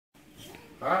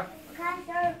Huh? Where's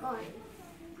you're going?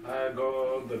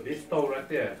 Go the bistro right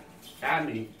there.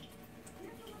 Annie.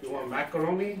 You want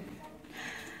macaroni?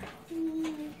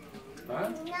 Huh?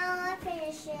 No, I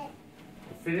finished it.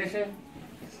 Finish it?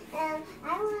 I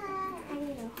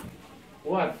don't know.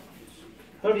 What?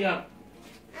 Hurry up.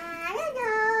 I don't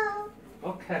know.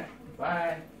 Okay.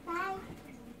 Bye. Bye.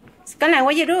 Skyline,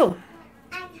 what you do?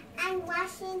 I'm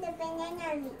washing the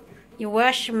banana leaf. You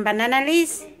wash banana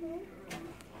leaves?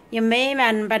 You made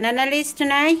banana leaves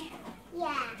tonight?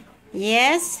 Yeah.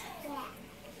 Yes?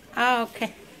 Yeah. Oh, okay.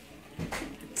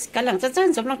 Skyline, rất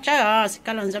rất giống lòng trái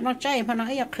Skyline giống lòng trái mà nó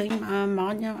ấy khơi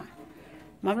mỏ nha.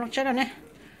 Mỏ lòng trái đó nè.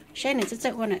 Xe này rất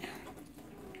rất quá này.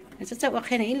 Rất rất quá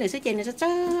khi này lấy số tiền này rất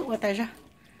rất quá tại sao?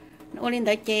 Nó lên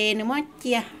tới chè nó mới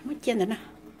chia nữa nè.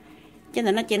 Cho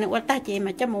nên nó chè nó quá ta chè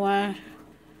mà cho mùa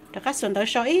đã cắt xuân tới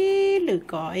sỏi lử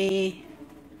gọi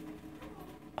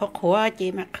khổ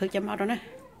chè mà khơi cho máu đó nè.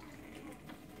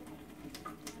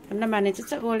 Năm nay rất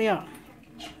rất quá liền.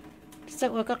 Rất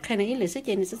quá có khi này lấy số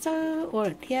tiền này rất rất quá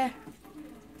là thia.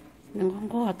 Đừng con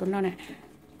cô tụi nó nè.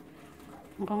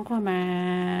 Con cô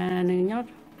mà đừng nhớ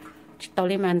tàu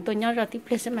lên màn tôi nhớ ra tiếp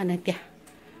lên sẽ màn này kìa.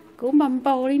 Cũng bầm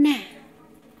bầu đi nè.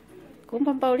 Cũng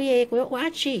bầm bầu đi của quá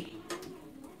chi.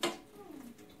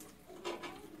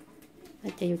 Nó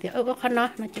chỉ thì ớt con nó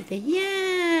chỉ thì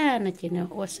yeah nó chỉ nó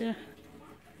ô sữa.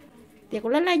 Thì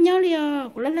cũng lấy nhớ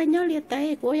liền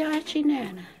tay của quá chi nè.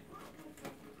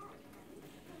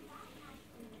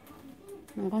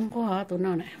 Con cô họ tụi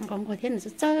nó nè, con cô thế này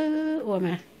rất chớ ủa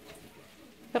mà.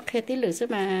 Các khi tí lửa sẽ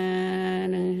mà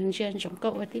chuyên trong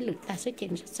cậu tí lửa ta sẽ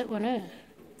chuyển rất ủa nữa.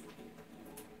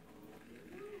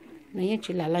 Nếu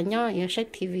chỉ là nhỏ, như sách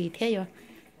TV thế rồi.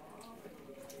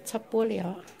 Sắp bố liệu.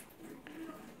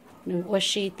 Nếu ủa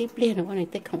xì tiếp liên, nếu này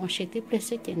tôi không ủa xì tiếp liên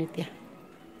sẽ chuyển này tiền.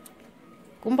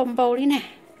 Cũng bông bầu đi nè.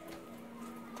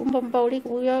 Cũng bông bầu đi,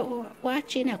 cũng yêu quá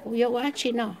chi nè, cũng yêu quá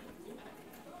chi nào.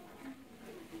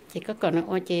 Chỉ có còn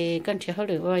ủa chỉ con chỉ hơi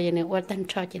lửa ủa vậy nè, ủa tân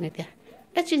cho chị này tiền.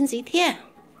 Đó chuyện gì thế?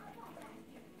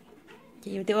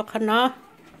 Chị yêu tiêu con nó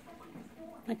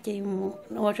chị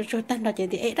mua cho tan đó chị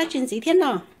thì ấy đó chuyện gì thế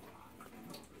nào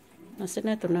nó sẽ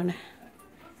nói tụi nó nè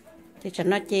thì chẳng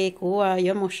nói chị của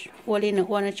giống một mua đi nữa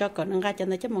mua nó cho còn nó ra cho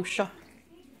nó chứ một so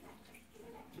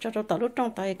cho tao lúc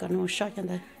trong tay còn một so cho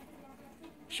nó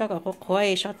so còn có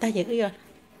khói so tay dễ rồi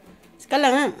cái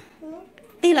lần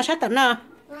tí là sát tận nào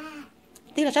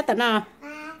tí là sát tận nào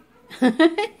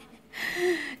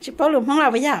chị bảo luôn không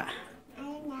nào bây giờ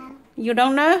you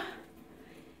don't know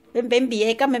bên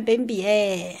bìa có bên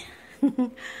bìa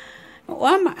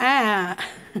quá mà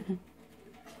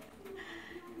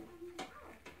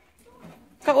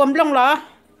có ôm lông lọ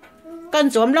con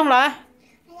rốn lông lọ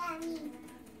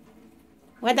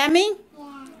what that mean?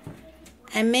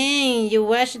 I mean you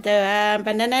wash the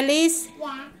banana leaves?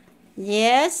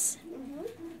 Yes.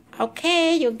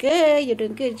 Okay, you're good. You're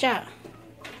doing good job.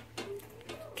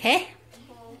 Okay.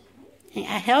 And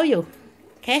I help you.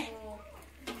 Okay.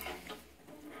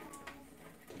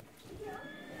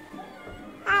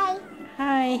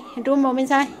 Hi, room more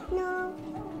inside? No.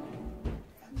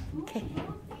 Okay.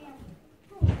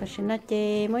 Và xin nó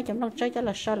chê mới chấm lòng chơi cho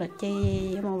là sao là chê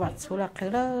mà vặt số là khởi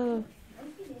đó.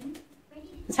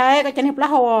 Sao có chân hiệp lá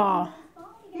hồ à?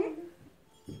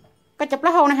 Có chụp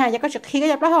lá hồ nè hả? Dạ có chụp khi có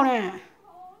chụp lá hồ nè.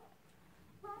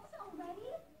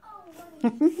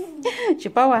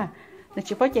 Chụp bao à? Là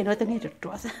chụp bao chê nói tôi nghe rụt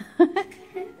rụt.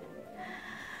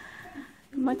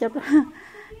 Mới chụp lá.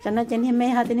 Cho nên trên mẹ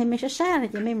họ trên mẹ sẽ xa là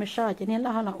trên mẹ mà sao trên nên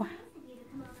lo họ quá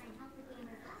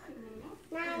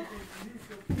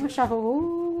nó sao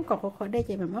còn khỏi đây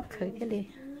chị mà mất khởi cái gì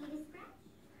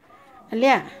anh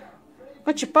lia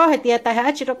có chụp bao hay tiệt tại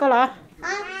hả chị đâu có lo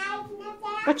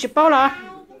có chụp bao lo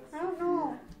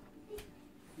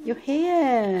you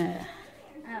here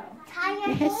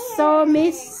you have so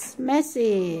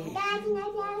messy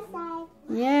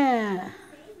yeah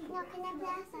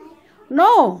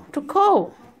no too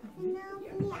cold.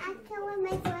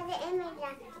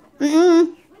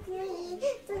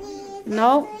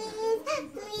 No.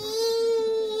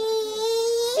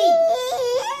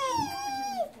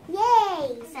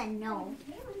 Yay! Said no.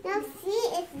 No, see,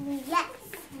 it's yes.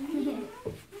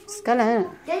 Skyline.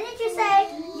 Didn't you say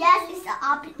yes is the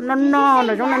opposite? No, no,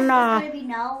 no, no. It's going to be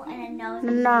no, and then no.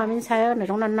 No, means higher,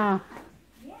 no.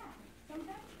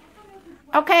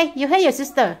 Okay, you hear your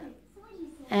sister.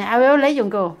 And I will let you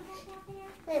go.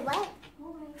 Wait, what?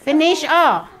 Finish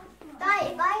all.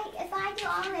 Guy, if I do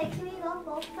all of it, can we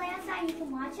both play outside and you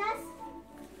can watch us?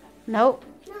 Nope.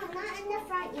 No, not in the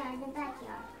front yard, in the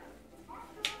backyard.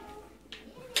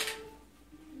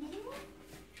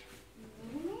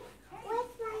 Where's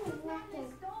my napkin?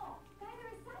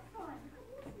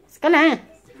 cái này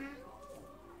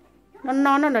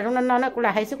nó là trong nó cũng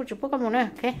là hay sức của chụp có một nữa,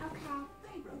 okay?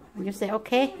 You say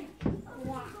okay.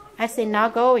 I say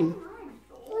not going.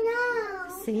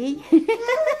 See?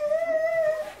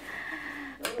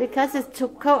 Because it's too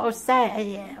cold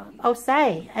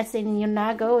outside. I say you're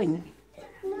not going.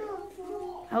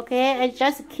 Okay, I'm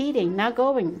just kidding, not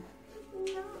going.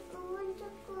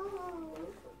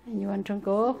 You want to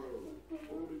go?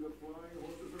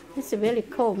 It's really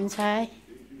cold inside.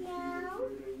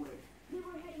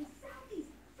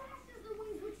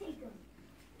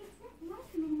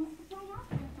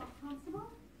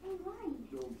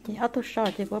 Chị auto short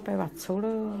chị có bài bật số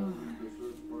luôn.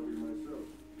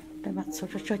 Bài bật số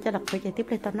cho chắc là phải chạy tiếp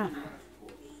lên tao nào.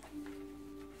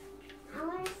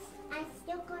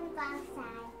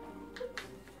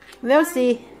 We'll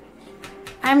see.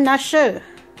 I'm not sure.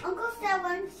 Uncle said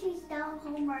when she's done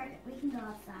homework, we can go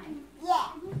outside. Yeah.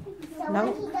 So No.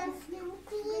 when he does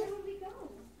snoopy,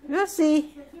 We'll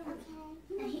see.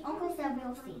 okay. Uncle said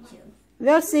we'll see too.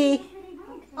 We'll see.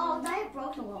 Oh, that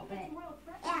broke a little bit.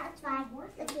 Yeah, it's fine.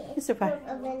 Okay, It's fine.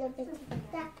 a little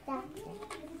bit. That.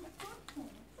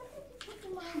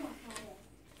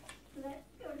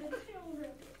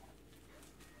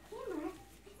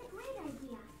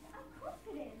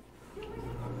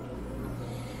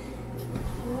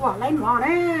 Wow, lấy mỏ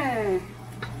đấy.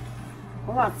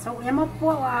 Wow, sâu em mất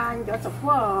quá, anh cho sâu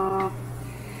quá.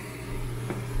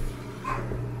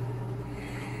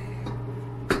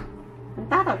 Anh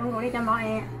tát rồi con ngồi đi cho mọi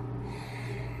em.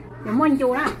 Đừng muốn anh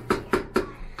chu đó.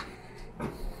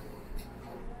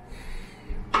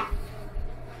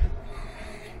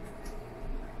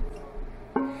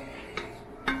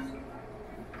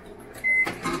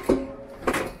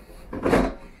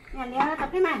 Nhà nhớ tập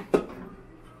cái màn.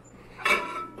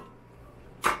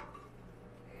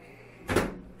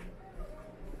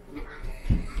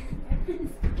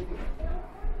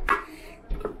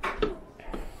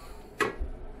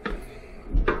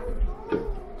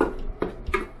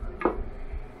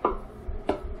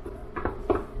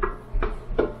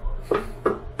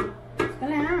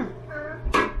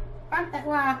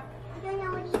 I don't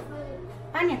know what he's saying.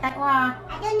 Bán nhà tại qua.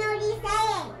 I don't know what he's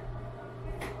saying.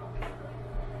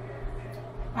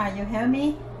 You help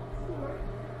me?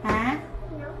 Hả?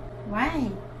 No. Why?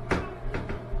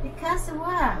 Because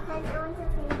what? Because I want to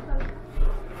play phone.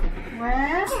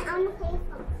 Well, I want to play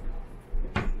phone.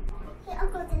 Hey,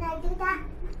 Uncle, did I do that?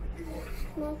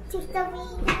 No. Take the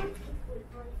wheel.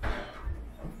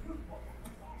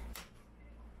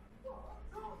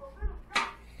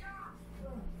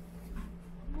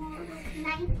 Can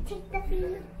I take the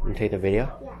wheel? You take the video?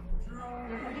 Yeah.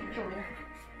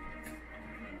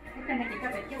 cái này chỉ có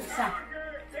phải chịu sao?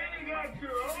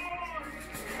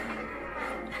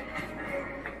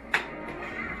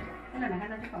 Cái này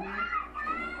là cái còn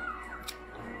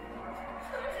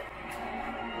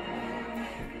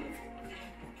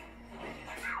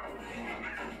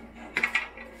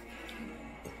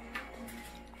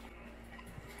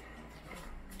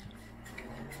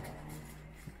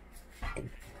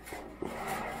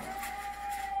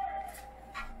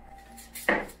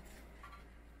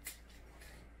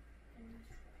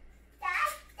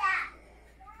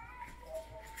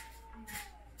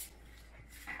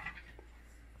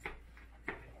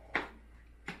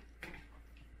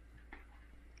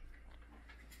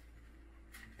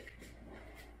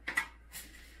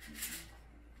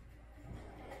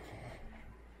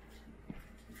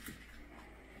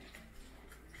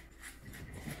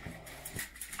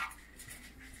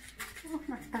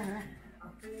mặt tờ.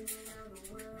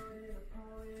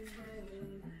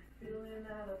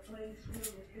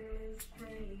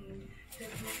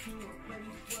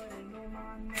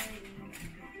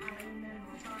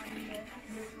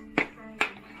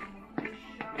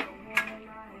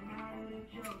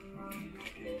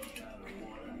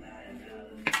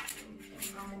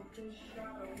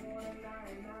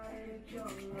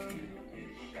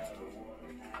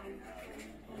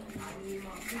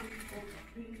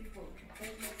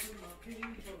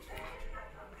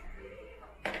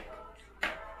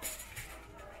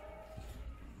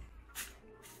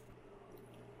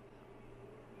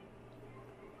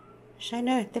 Sai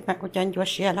nữa, tiếp mặt của chân chúa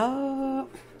xìa đó.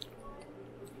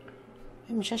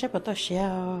 Mình sẽ bắt đầu xìa.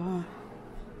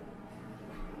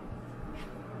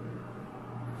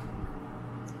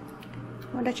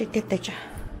 Mà đã chỉ tiếp tới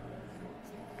chả.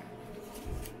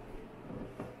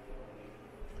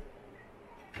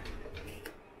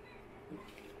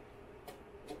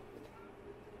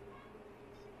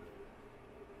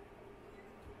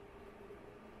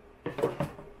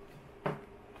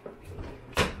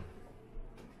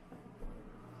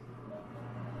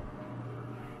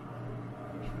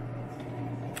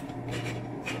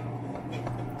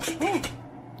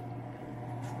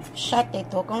 sát để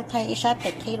tụi con thấy ít sát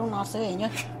để khi lúc nó sửa nhá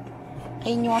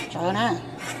thấy nhót trở nè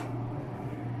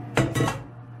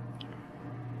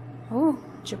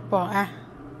chụp bỏ à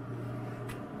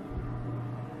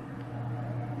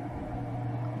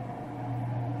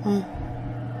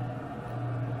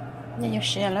nhiều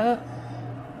xe nữa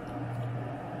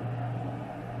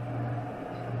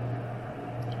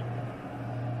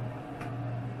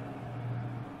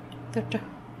từ từ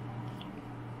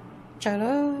chờ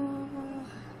nữa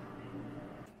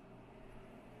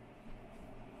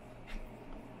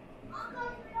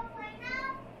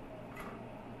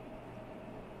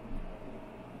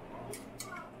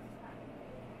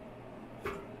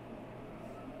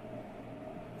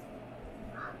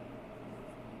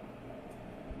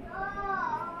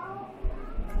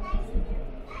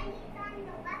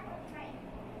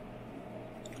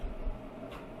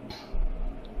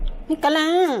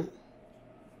Nicola,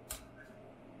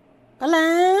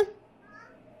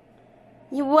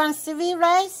 you want civil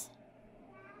rice?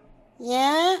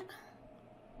 Yeah.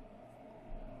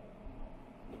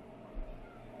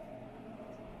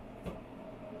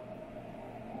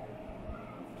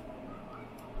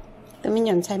 Tụi mình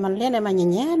nhận xài món lên này mà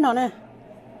nhìn nhé nó nè.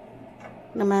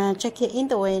 Nè mà check in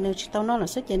tụi nó chỉ tao nó là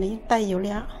xuất hiện này tay nhiều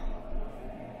lẽ.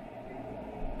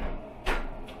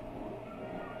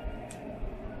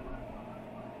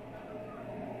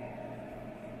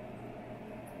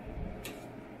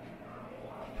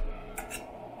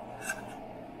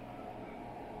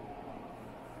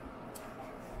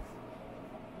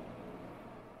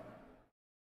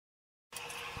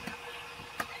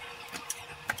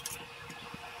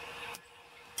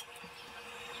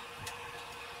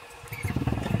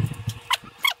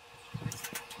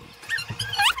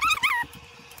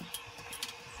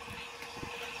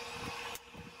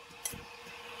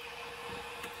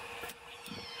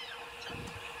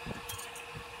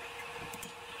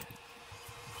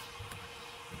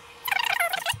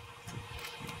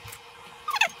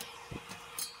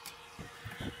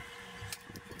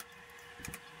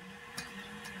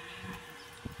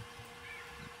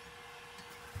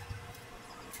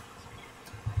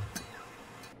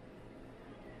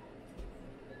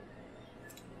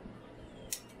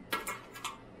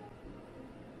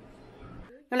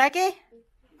 You like it?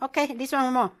 Okay, this one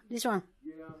more. This one.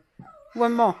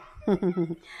 One more.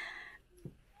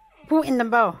 Put in the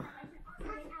bowl.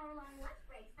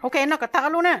 Okay, nó có thở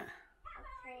luôn á.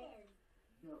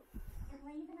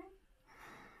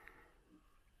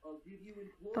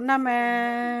 Tụi nó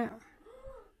mà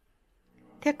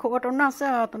thiết khổ tụi nó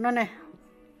sao tụi nó này.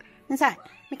 Nên sao?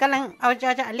 Mình cần lần ở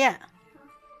cho liền.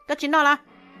 Có chín nó là?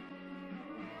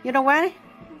 You don't want it?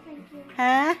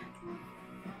 Hả?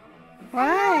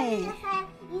 Why?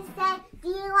 You said, do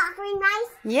you want green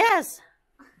rice? Yes.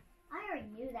 I already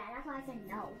knew that. That's why I said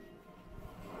no.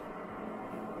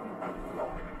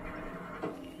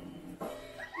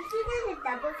 You see there's a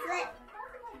double flip?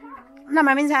 Nằm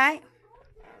ở bên trái.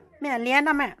 Mẹ liền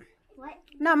đó mẹ. What?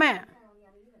 Nó mẹ.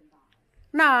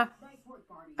 Nó.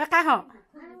 Các cái họ.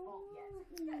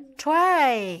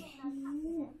 Try.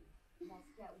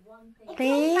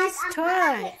 Please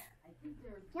try.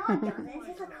 No, it doesn't. It's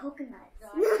just like coconuts.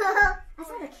 I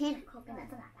saw the can of coconuts.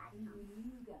 It's not bad.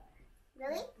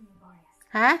 Really?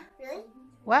 Hả? Really?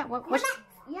 What?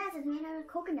 Yes, it's made out of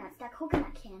coconuts. That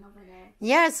coconut can over there.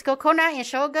 Yes, coconut and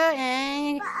sugar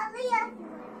and... But Aaliyah.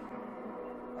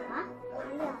 Huh?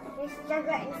 Aaliyah, there's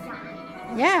sugar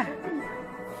inside. Yeah.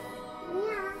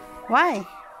 Yeah. Why?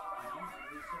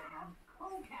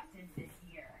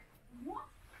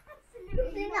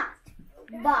 Absolutely not.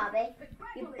 Bobby.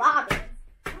 You Bobby.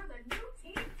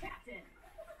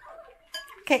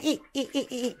 Okay, eat. I can't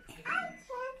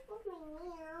with my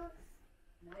nails.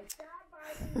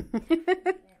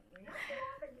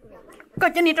 Có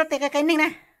cho nên cho tệ cái này nè.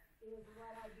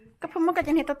 Có phải muốn cái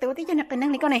cho nên cho tệ tí cho nên cái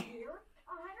này con này.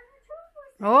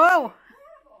 Oh.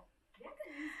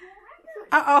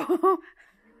 Oh.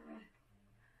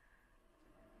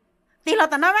 Tí lo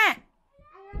tao nó mà.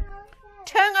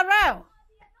 Turn around.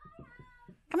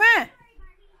 Come on.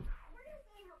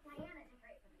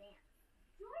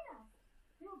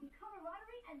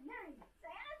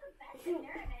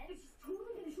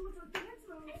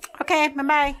 Okay, bye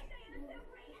bye.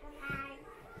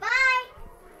 Bye.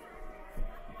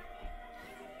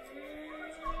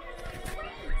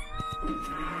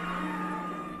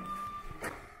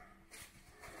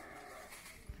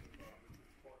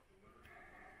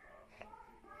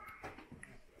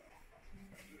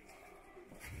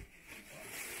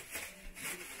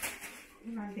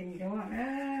 Mang tiền đó đó.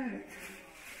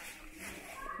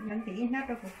 Nhân tí nát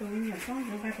đâu của tôi nhưng mà có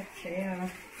được ba thật sẽ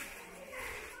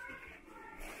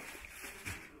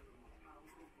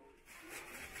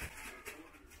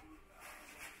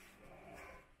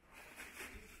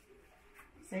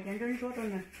cái chân chân suốt rồi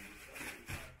nè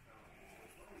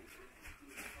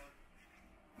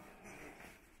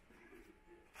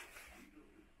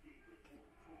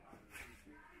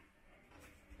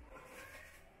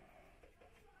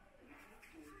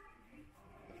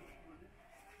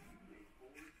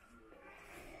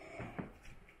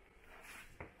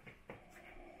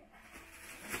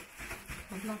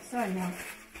nó sợi nhau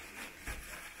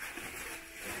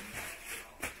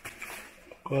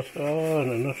có sao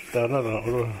nó sẽ nó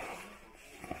rồi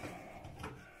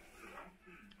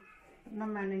nó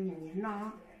mà nó nhìn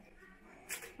nó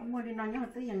mua đi nó nhớ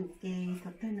tới dần kì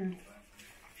thật thế này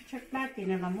chắc ba thì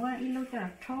là mua ít lâu cho là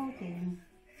thô thì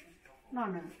nó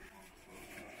nữa